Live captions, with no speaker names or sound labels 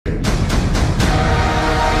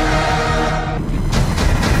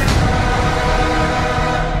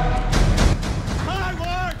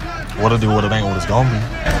What it do, what it ain't, what it's gonna be.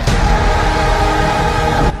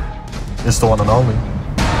 It's the one and only.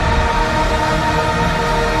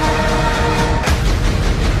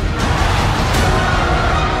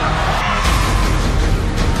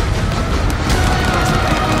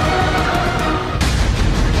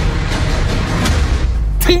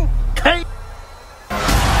 TK.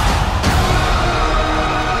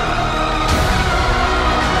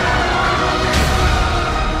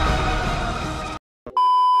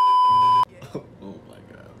 Oh my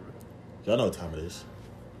god, bro. Y'all know what time it is.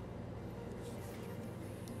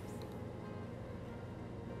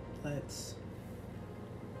 Let's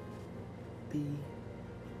be.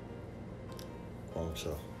 Long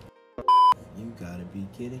show. You gotta be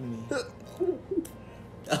kidding me.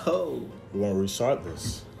 Oh. We want to restart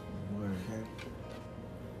this. Word.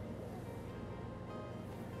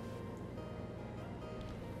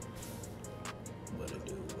 What it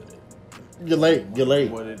do? What it? You're late. You're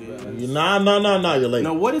late. What it is. You nah. You're late.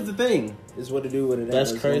 No, what is the thing? It's what it do. What it ain't.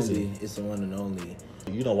 That's What it's crazy. gonna be. It's the one and only.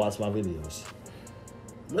 You don't watch my videos.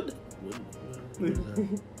 What? What is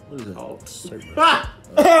that? What is that?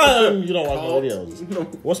 You don't watch my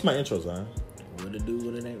videos. What's my intro, Zion? What it do?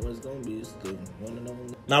 What it ain't. What it's gonna be. It's the one and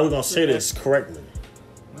only. Now we're gonna say this correctly.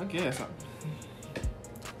 I guess.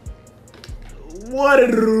 What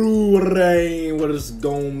it do? What it ain't. What it's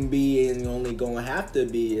gonna be and only gonna have to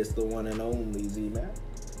be. It's the one and only Z-Man.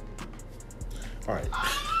 All right.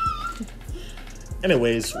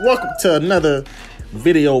 Anyways, welcome to another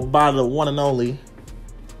video by the one and only.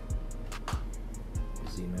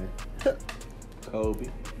 Z-Man. Kobe.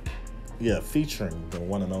 Yeah, featuring the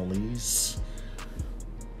one and onlys.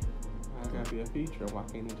 I gotta be a feature. Why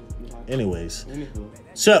can't it just be like Anyways, anywho?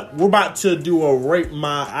 so we're about to do a rate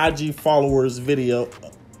my IG followers video.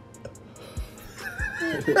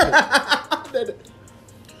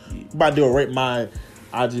 About to do a rate my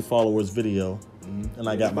IG followers video, and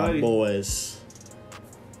I got my Buddy. boys.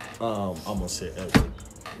 I'm gonna say Edward.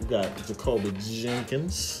 We got Jacoby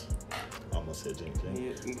Jenkins. I'm gonna say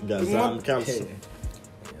Jenkins. We got Zion McAllister.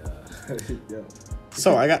 Yeah.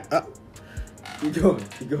 So I got. Keep going.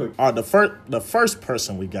 Keep going. All right, the first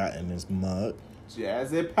person we got in this mug.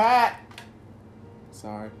 Jazzy Pat.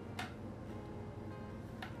 Sorry.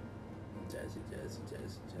 Jazzy.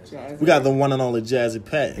 Jazzy. We got the one and only Jazzy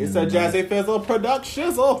Pat. It's a Jazzy Fizzle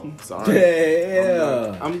production. Sorry.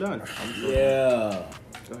 Yeah. I'm done. Yeah.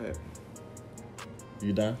 Go ahead.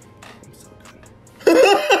 You done? I'm so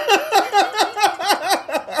done.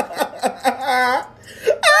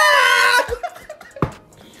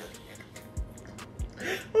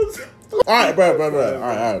 All right, bro. All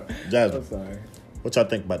right. I'm Jasmine, sorry. what y'all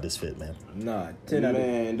think about this fit, man? Nah, 10 out of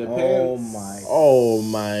Man, the Oh pants. my. Oh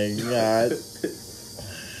my God.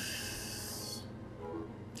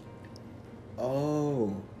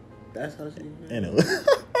 Oh. That's how she Anyway.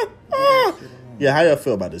 Yeah, how y'all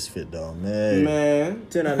feel about this fit, though, man? Man,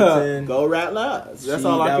 10 out of 10. Go Rattlers. That's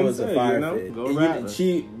all I that can was say. a fire You know, fit. go And Rattlers.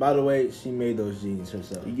 she, by the way, she made those jeans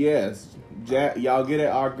herself. Yes, y'all get it.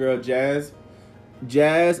 Our girl Jazz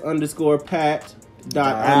 _Pat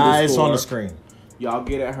dot underscore. It's on the screen. Y'all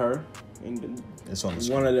get at her. And It's on the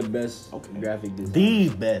screen. One of the best Okay. graphic designers. The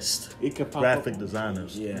best it could pop graphic up.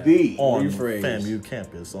 designers Yeah. The on Rephrase. FAMU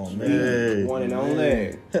campus. On The me. one and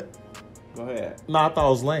only. Go ahead. No, I thought it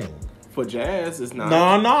was lame. For Jazz, it's not.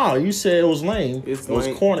 No, you said it was lame. It's it was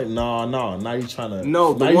lame. corny. No. Now you trying to.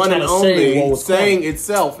 No, now the you one and tryna say what only was saying corny.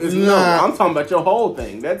 itself is no. Nah. I'm talking about your whole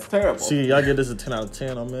thing. That's terrible. See, y'all get this a 10 out of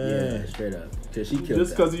 10. Oh Yeah, man. straight up. Because she killed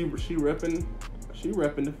Just that. because she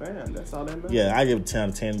repping the fan. That's all that matters. Yeah, I give it 10 out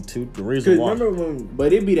of 10 too. The reason Because why. remember when...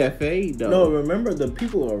 But it be that fade though. No, remember the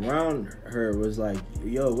people around her was like,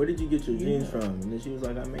 yo, where did you get your jeans from? And then she was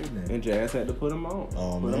like, I made them. And Jazz had to put them on.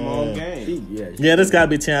 Oh, put them man. on game. She Yeah, this gotta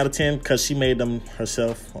be 10 out of 10 because she made them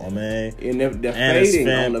herself. Oh man. And the And it's fading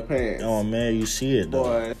fam- on the pants. Oh man, you see it though.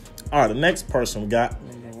 Boy. All right, the next person we got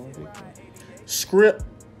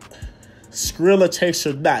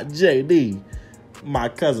Skrilla.jd, my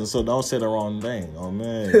cousin. So don't say the wrong thing. Oh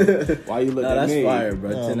man. Why you look Nah, at that's me? fire,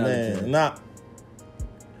 bro. Oh 10 out of man. 10. Nah.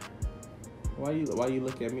 Why you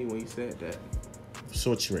look at me when you said that?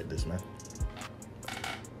 So what you rate this, man?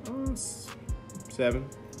 7.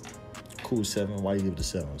 Cool 7. Why you give it a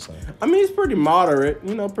 7? Son? I mean, it's pretty moderate.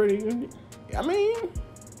 You know, pretty. I mean,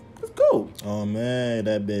 it's cool. Oh man,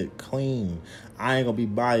 that bit clean. I ain't gonna be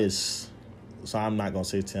biased, so I'm not gonna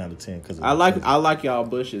say 10 out of 10 because I like y'all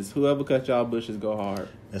bushes. Whoever cut y'all bushes go hard.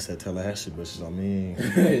 That's that Tallahassee bushes on me.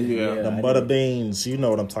 Yeah. The I butter know. beans, you know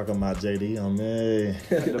what I'm talking about, JD. On me.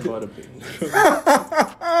 The butter beans.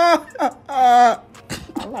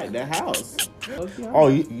 I like that house. Oh,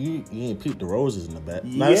 you ain't peeped the roses in the back.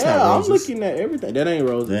 No, Yeah, that's not I'm roses. looking at everything. That ain't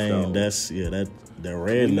roses. Dang, though. that's the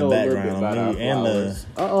red We in the know a little background bit about on me our and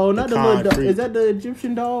flowers. Not the little dog. concrete. Is that the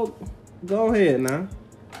Egyptian dog? Go ahead now.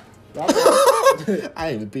 I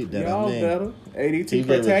ain't even peeped that. Y'all I mean, better. ADT He gave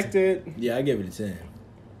it- protected. Yeah, I gave it a 10.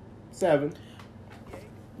 7.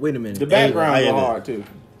 Wait a minute. The background I was had it. hard too.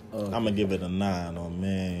 I'm gonna give it a 9. Oh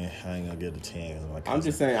man, I ain't gonna give it a 10. 'Cause my I'm cousin-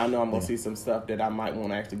 just saying, I know I'm gonna see some stuff that I might want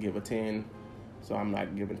to actually give a 10, so I'm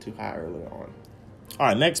not giving too high early on. All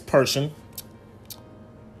right, next person.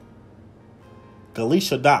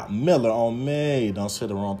 Galisha Dot Miller on me. Don't say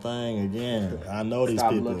the wrong thing again. I know these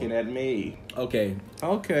Stop people. looking at me. Okay,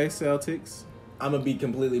 Okay, Celtics. I'm gonna be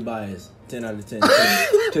completely biased. 10 out of 10.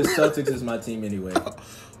 Because Celtics is my team anyway.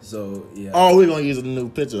 So, yeah. Oh, we're gonna use a new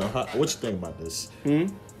picture. What you think about this?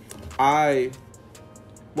 I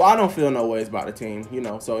don't feel no ways about the team,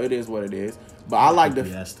 so it is what it is. But I like We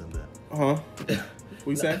the asked them that.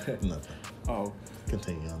 we say Nothing. oh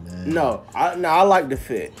Continue, man. no I like the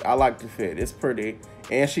fit. I like the fit. It's pretty.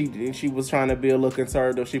 And she was trying to be a little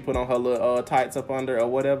conservative. She put on her little tights up under or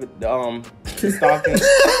whatever, the stockings.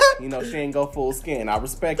 She ain't go full skin. I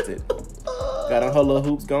respect it. Got on her little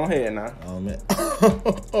hoops. Go ahead now. Oh man.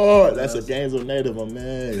 Oh, that's a Gainesville native, my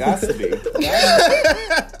man. Got to be.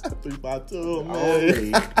 352,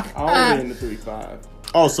 man. Only in the 3.5.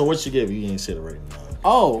 Oh, so what you give? You ain't said a rating.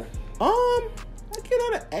 No. Oh, I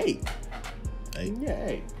get out of 8. 8. Yeah,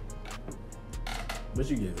 8. What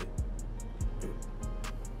you give it?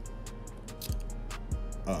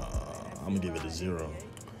 I'm gonna give it a 0.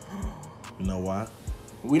 You know why?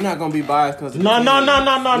 We're not gonna be biased because No.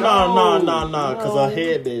 Cause her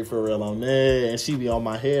head big for real on me, and she be on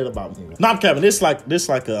my head about me. No, I'm Kevin. This like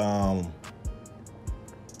a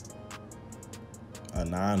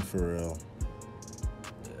 9 for real.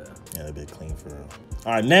 Yeah, a bit clean for real.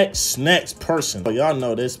 All right, next person. Oh, y'all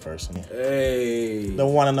know this person. Hey. The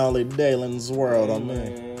one and only Dalen's World on me.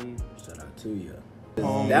 Man. Shout out to you.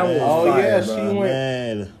 Oh, That man. was Oh, fire, yeah, bro. she went-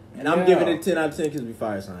 Man. And I'm giving it 10 out of 10 because we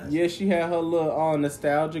fire signs. Yeah, she had her little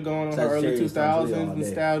nostalgia going on, her early Sagittarius 2000s all day.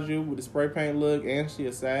 nostalgia with the spray paint look, and she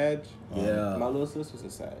a Sag. Yeah. My little sister's a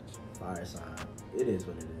Sag. Fire sign. It is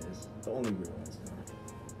what it is. The only real ones.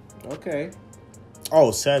 Man. Okay,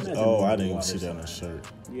 Oh, Sag. Imagine Oh, being I a didn't water see that on the sign. shirt.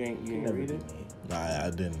 you ain't Never read be it. me. Nah, I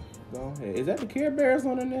didn't. Go ahead. Is that the Care Bears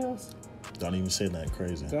on the nails? Don't even say nothing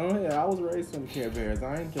crazy. Go ahead. I was raised on the Care Bears.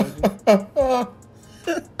 I ain't judging. Go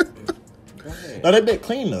ahead. No, they bit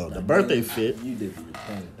clean though. The birthday fit. You did be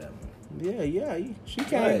playing with that one. Yeah, she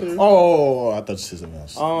came Right. through. Oh, I thought you said something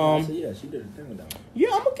else. So yeah, she did a thing with that one. Yeah,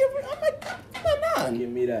 I'm gonna give her a 9. Give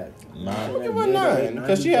me that. Nah. Give her a 9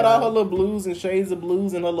 because she had all her little blues and shades of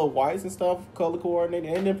blues and her little whites and stuff, color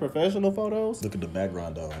coordinated, and then professional photos. Look at the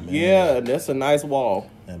background though, man. Yeah, that's a nice wall.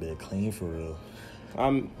 That bit clean for real.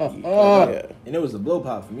 Yeah. And it was a blow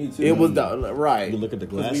pop for me too. It was right. You look at the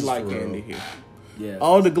 'Cause glasses we like for real. candy here. Yeah.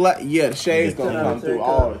 All the the shades Yeah. gonna come through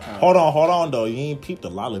all the time. Hold on though. You ain't peeped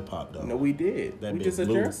the lollipop though. No, we did. That We bit just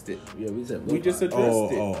blue. addressed it. Yeah, we said blow We just pop.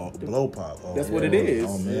 addressed it. Oh, blow pop. Oh, That's yeah. what it is.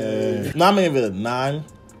 Oh man. No, I'm gonna give it a 9.5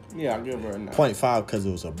 Yeah, I'll give her a 9. because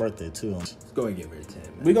it was her birthday too. Let's go and give her a 10,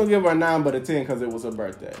 man. We're gonna give her a 9 but a 10 because it was her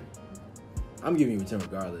birthday. I'm giving you a 10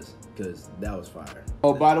 regardless because that was fire.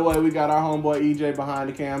 Oh, by the way, we got our homeboy EJ behind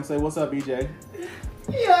the cam. Say what's up, EJ?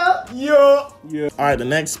 Yeah. Yeah. All right, the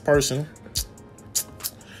next person,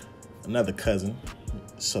 another cousin.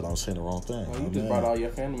 So don't say the wrong thing. Oh, you Oh, just man. brought all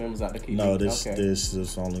your family members out to keep No, it. this Okay.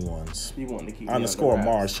 this only ones. You want to keep me Underscore under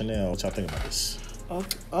wraps. Mars Chanel. What y'all think about this?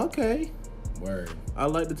 Okay. Word. I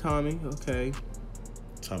like the Tommy. Okay.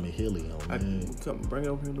 Tommy Hilly on I me. come bring it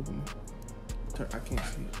over here a little bit more. I can't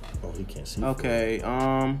see it. Oh, he can't see. Okay.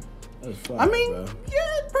 That was fire, I mean, bro. yeah,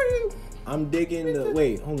 it's pretty. I'm digging the.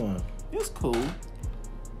 Wait, hold on. It's cool.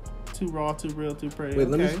 Too raw, too real, too pretty. Wait,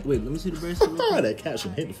 okay. let me see the bracelet. real Oh, quick. that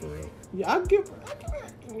caption hit for real. Yeah, I give it.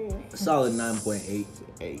 Solid 9.8.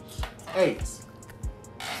 8.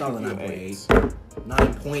 Solid Yeah, 9.8.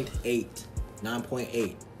 9.8.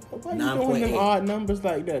 9.8. Why you doing them 9.8. odd numbers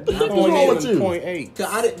like that? What's wrong with you? 0.8. Cause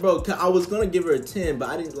I didn't, bro. Cause I was gonna give her a 10, but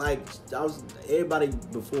I didn't like. Everybody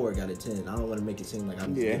before got a 10. I don't want to make it seem like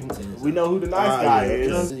I'm just Yeah, giving 10. we know who the nice Ah, guy yeah,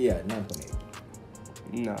 is. Yeah, 9.8.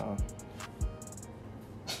 No.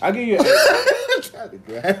 I'll give you an 8.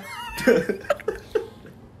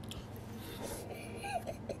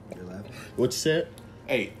 You're laughing. What you said?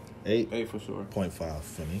 8. 8.5 8 for sure.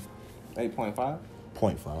 for me. 8.5?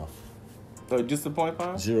 0.5. So just a 0.5?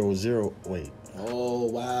 0.0. Wait, Oh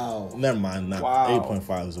wow. never mind. Not Wow.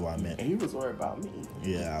 8.5 is what I meant. And he was worried about me.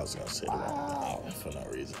 Yeah, I was gonna say the wrong Wow. thing for no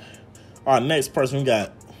reason. All right, next person we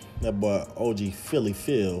got That boy OG Philly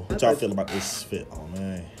Phil. What y'all feel about this fit? Oh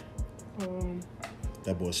man.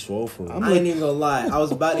 That boy swole for real. I ain't even gonna lie. I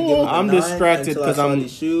was about to give him a 9 distracted until I because saw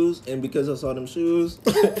these shoes, and because I saw them shoes,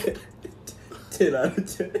 10 out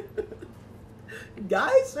of 10.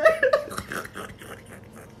 Guys,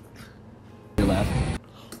 You're laughing.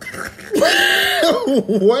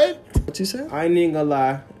 What? What you said? I ain't even gonna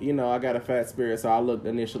lie. You know, I got a fat spirit, so I looked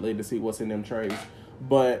initially to see what's in them trays.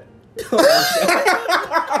 But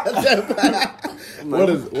What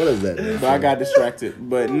is that? but I got distracted.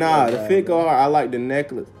 But nah, the fit go hard. I like the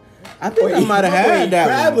necklace. I think I might have had that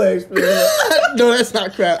crab one. legs, man. No, that's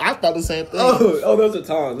not crap. I thought the same thing. Oh, those are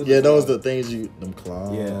tongs. Yeah, those are the things them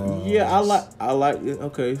claws. Yeah. Yeah, I like it.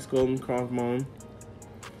 Okay, skull and crossbone.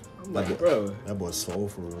 I'm like, bro. That boy swole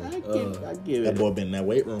for real. I give That it. boy been in that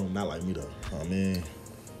weight room, not like me though. Oh man,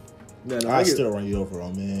 No, I still run you over.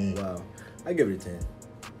 Oh man, Wow. I give it a 10.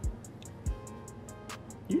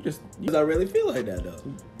 You just Because I really feel like that, though.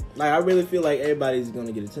 Like, I really feel like everybody's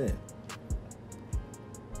gonna get a 10.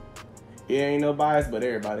 yeah, ain't no bias, but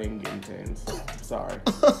everybody ain't getting 10s. Sorry,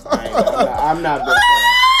 I'm not built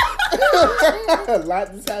for that. a lot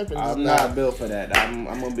has happened. I'm not built for that. I'm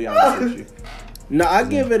gonna be honest with you. No, I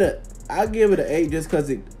give it an 8 just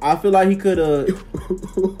because I feel like he could have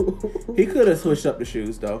switched up the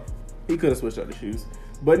shoes though. He could have switched up the shoes,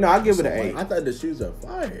 but no, I give it an 8. I thought the shoes are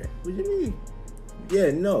fire. What do you mean?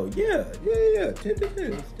 Yeah, no, yeah. 10 to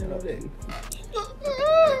 10. 10 all day.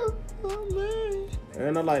 Oh man.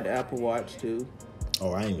 And I like the Apple Watch too.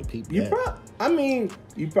 Oh, I ain't even peeped You that. probably,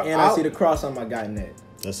 And I see the cross on my guy neck.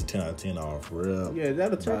 That's a 10 out of 10 off for real. Yeah, is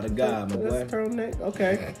that a By the God, my boy. turtleneck?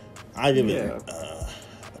 Okay. I give it Yeah. a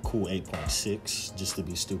cool 8.6 just to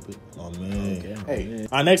be stupid. Oh man. Okay. Hey,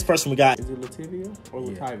 Our next person we got. is it Lativia or Yeah.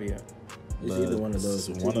 Latavia? It's either one of those.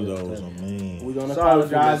 One of those. Oh man. We're gonna Sorry for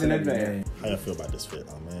apologize in listening, advance. How y'all feel about this fit?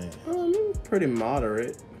 Oh man. Pretty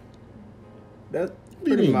moderate. That's do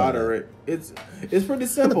you pretty mean by moderate. It's pretty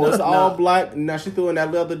simple. It's all black. Now she threw in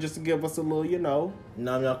that leather just to give us a little, you know.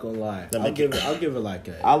 No, I'm not gonna lie. That I'll make give it- it like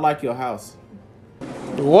a. I like your house.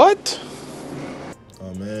 What?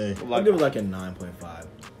 Oh man. I'll give it like a 9.5.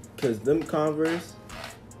 Cause them Converse,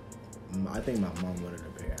 I think my mom wanted a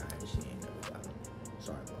pair. And she ain't never got them.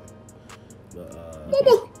 Sorry, mom. But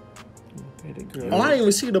Mama. Girl. Oh, I didn't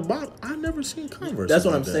even see the bottom. I never seen Converse. that's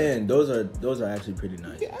what like I'm that. saying. Those are actually pretty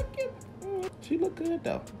nice. Yeah, she look good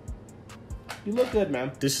though. You look good,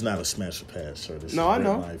 man. This is not a smash or pass, sir. This No, is I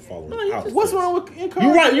know. my following What's wrong with encouraging?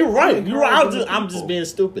 You're right. You're right. encouraging You're right. the I'm just people? being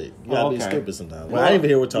stupid. You gotta be Okay. stupid sometimes. Well, I didn't even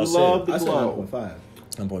hear what y'all we love said. I said Glow.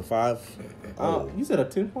 9.5. 9.5. You said a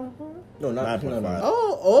 10.5? No, not 9.5.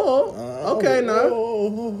 Okay, now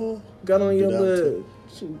Oh. got on your Do that little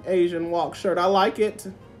Asian walk shirt. I like it.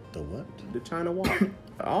 The what? The China walk.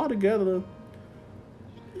 All together.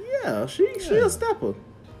 Yeah, she a stepper.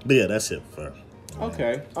 But yeah, that's it for.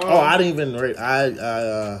 Okay. Oh, I didn't even rate.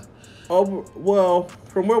 Well,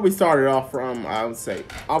 from where we started off from, I would say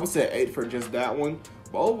 8 for just that one.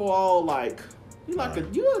 But overall, like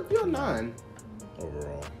you're a 9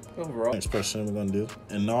 overall. overall. Next person we're gonna do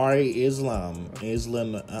Inari Islam.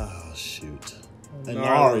 Oh shoot.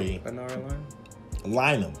 Inari line.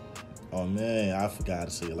 Lynham. Oh man, I forgot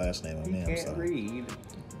to say your last name. Oh man, I'm Can't sorry. read.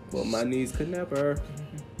 But my knees could never.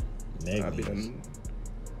 Neck I'd be knees. done.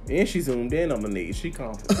 And she zoomed in on the knees. She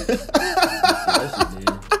confident. Yes, you did.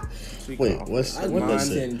 She Wait, confident. what's I what mine does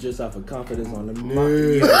it? 10 just off of confidence on the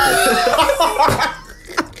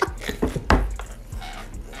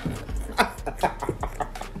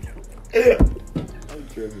I'm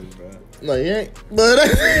tripping, bro. No, you ain't. But I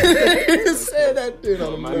said that dude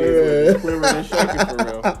on My the knees would man. be quivering and shaking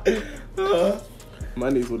for real. My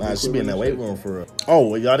knees would be Nah, she be in that quivering weight and room for real. Oh,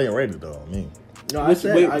 well, y'all didn't rate it though. I mean, No, I Which-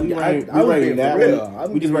 said wait, I we was rating being that for real.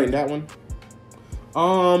 one. We just rating that one.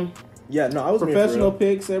 Yeah, no, I was being for Professional real.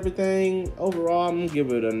 picks, everything. Overall, I'm gonna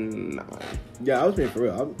give it a 9. Yeah, I was being for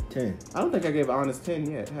real. I'm 10. I don't think I gave an honest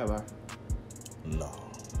 10 yet, have I? no.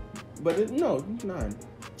 But no, 9.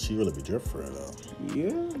 She really be drip for it though. Yeah,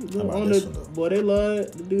 How about this one, though? boy, they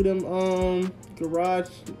love to do them garage.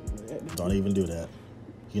 Don't even do that.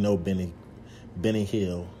 You know Benny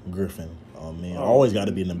Hill Griffin. Oh man, always got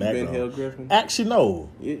to be in the background. Ben Hill Griffin. Actually, no.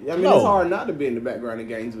 I mean, No. it's hard not to be in the background in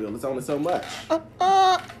Gainesville. It's only so much.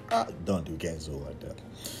 Don't do Gainesville like that.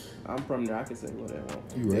 I'm from there. I can say whatever.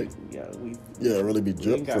 You right. Yeah, we Yeah, really be ain't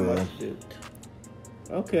drip got for much real. to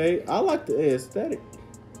do. Okay, I like the aesthetic.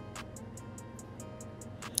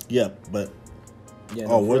 Yeah, but Yeah,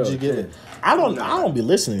 oh, for what'd real, you give 10. it? I don't be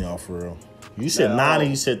listening to y'all for real. You said No. 9 and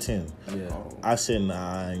you said 10. Yeah. I said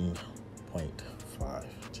 9.5.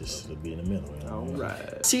 just to be in the middle. You know? All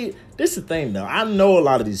right. See, this is the thing though. I know a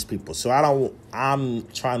lot of these people, so I'm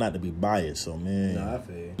trying not to be biased. So man, Nah, I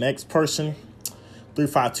feel you. next person,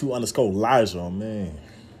 352_ Liza. Oh man,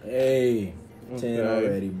 Hey, 10 Okay.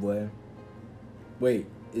 already, boy. Wait,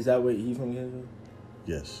 is that where he from Gainesville?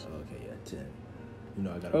 yes. Oh, okay, yeah, 10. You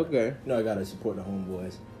know I gotta. Okay. You know I gotta support the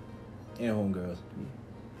homeboys and homegirls.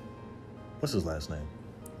 What's his last name?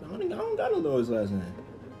 I don't gotta know his last name.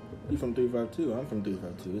 He from 352. I'm from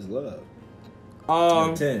 352. It's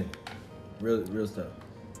love. 10. Real stuff.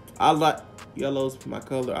 I like yellow's my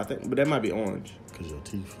color. I think, but that might be orange. Cause your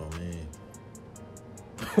teeth, oh man.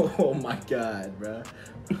 Oh my god, bro.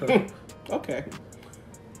 Okay.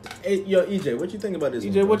 Hey, yo, EJ, what you think about this?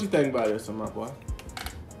 EJ, one, what bro? you think about this, my boy?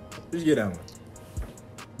 Let's get that one.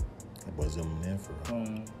 That boy's in there for.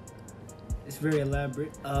 It's very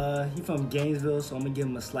elaborate. He from Gainesville, so I'm gonna give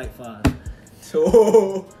him a slight 5.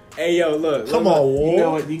 So, hey, yo, look. Come look, on, You know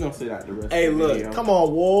Wall. what? You gonna sit out the rest Hey, of the look, video. Come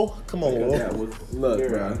on, Wall. Come on, Because that Wall. was Look, very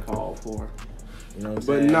bro. uncalled for. You know what I'm But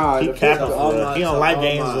saying? nah, He the capping first- for real. He don't like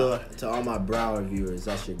Gainesville. To all my Broward viewers,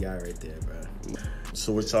 that's your guy right there, bro.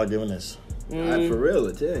 So what y'all giving this? For real,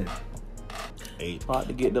 a 10. 8. About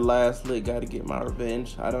to get the last lick, gotta get my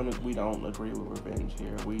revenge. We don't agree with revenge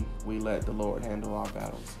here. We let the Lord handle our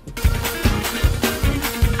battles.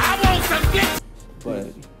 I want some bitch.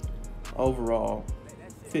 But overall,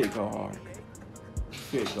 fit go hard.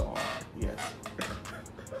 Fit go hard, yes.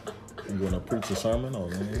 You gonna preach a sermon or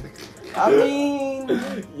man? I mean,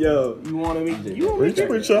 Yo, you want me Preach it, to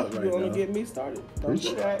preach it. get me started? Don't Preach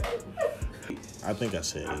do it. that. I think I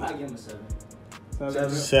said I 8. give him a 7.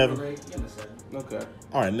 7. Give him a 7. Okay.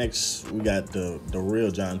 All right, next we got the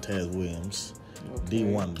real John Taz Williams,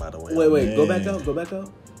 D1 by the way. wait, Man. go back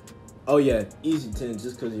out. Oh yeah, easy 10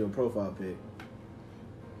 just because of your profile pic.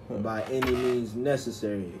 By any means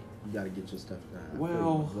necessary, you gotta get your stuff done.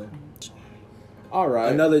 Well, all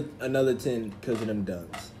right. another 10 because of them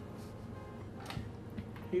dunks.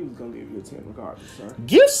 He was gonna give you a 10 regardless, sir.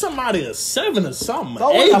 Give somebody a 7 or something.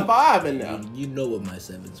 Throw 8. a 5 in there. You know what my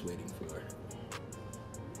 7's waiting for.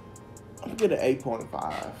 I'm gonna get an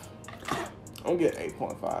 8.5. I'm gonna get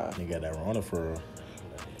 8.5. You got that runner for.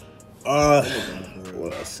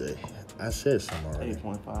 What I say? I said something already.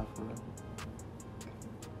 8.5 for real.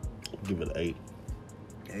 Give it an 8.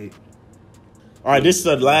 8. All right, this is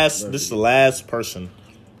the last person.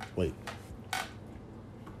 Wait.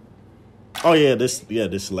 Oh yeah, this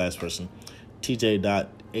is the last person.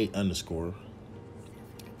 TJ.8_.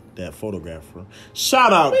 That photographer.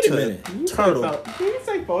 Shout out Wait a to minute. Turtle. Did you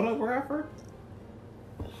say photographer?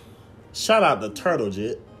 Shout out to Turtle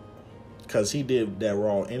Jet. Cause he did that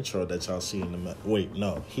raw intro that y'all see in the wait,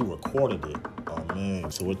 no, he recorded it. Oh man.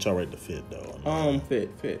 So what y'all rate the fit though? Fit.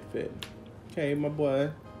 Okay, my boy.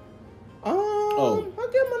 Oh. I'll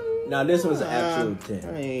give him a Now this was an actual 10.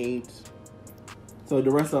 I ain't. So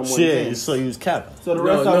the rest of them Shit, went so you was capping. So the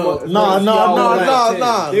rest of them went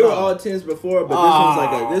No. They were all 10s before,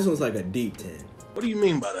 but this one's like a deep 10. What do you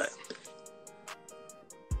mean by that?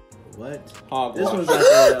 What? Hogwash. This one's like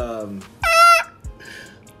a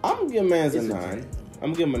I'm gonna give man's a It's a 9. 10. I'm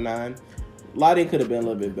gonna give him a 9. Lighting could have been a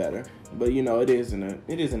little bit better, but you know it is in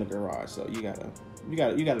a garage, so you gotta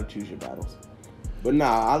choose your battles. But nah,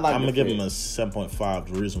 I like. I'm gonna the give fit. him a 7.5.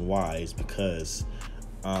 The reason why is because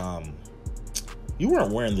you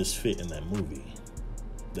weren't wearing this fit in that movie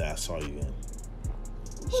that I saw you in.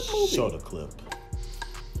 What movie? Show the clip.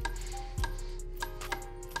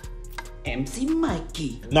 MC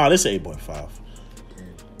Mikey. No, this is 8.5.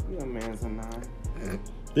 Yeah, man's a 9.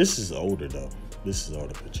 This is older though. This is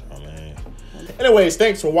older picture, oh, man. Anyways,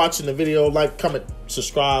 thanks for watching the video. Like, comment,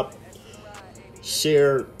 subscribe,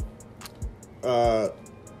 share,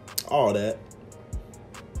 all that,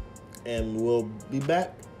 and we'll be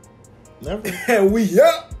back. Never. And we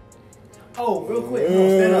up. Oh, real quick.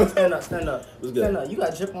 No, stand up. What's good? Stand up. You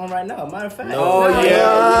got drip on right now. Matter of fact. Oh, Nah, Yeah.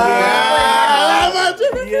 Not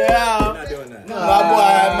doing that. My boy.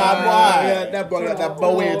 Yeah, that boy got that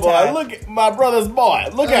bow in boy. Look at my brother's boy.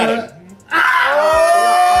 Look at him.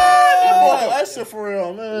 That shit for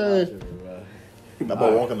real, man. That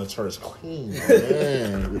boy walking to church clean,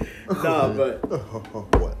 man. Nah, but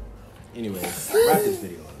What? anyways, wrap this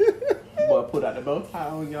video up. Boy, put out the bow tie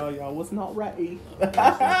on y'all. Y'all was not right.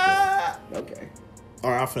 Okay.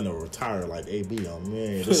 All right, I'm finna retire like AB. Oh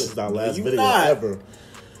man, this is our last You video not. ever.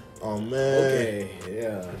 Oh man. Okay,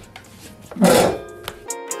 yeah.